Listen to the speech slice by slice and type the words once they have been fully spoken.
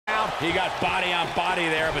He got body on body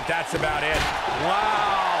there, but that's about it.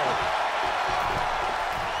 Wow.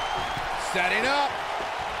 Setting up.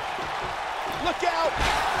 Look out.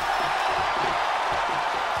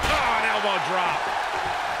 Oh, an elbow drop.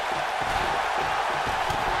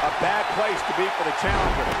 A bad place to be for the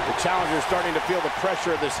challenger. The challenger is starting to feel the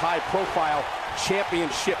pressure of this high-profile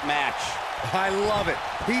championship match. I love it.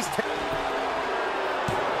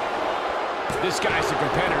 This guy's a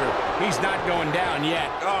competitor. He's not going down yet.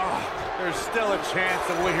 Oh, there's still a chance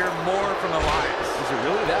that we'll hear more from the Lions. Is it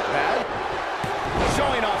really that bad?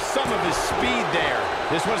 Showing off some of his speed there.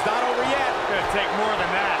 This one's not over yet. Gonna take more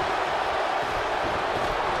than that.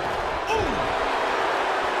 Ooh.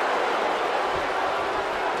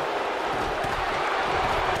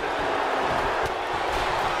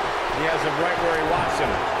 He has him right where he wants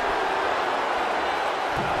him.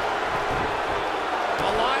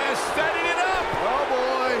 Elias setting it up. Oh,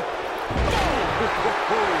 boy.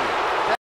 Oh.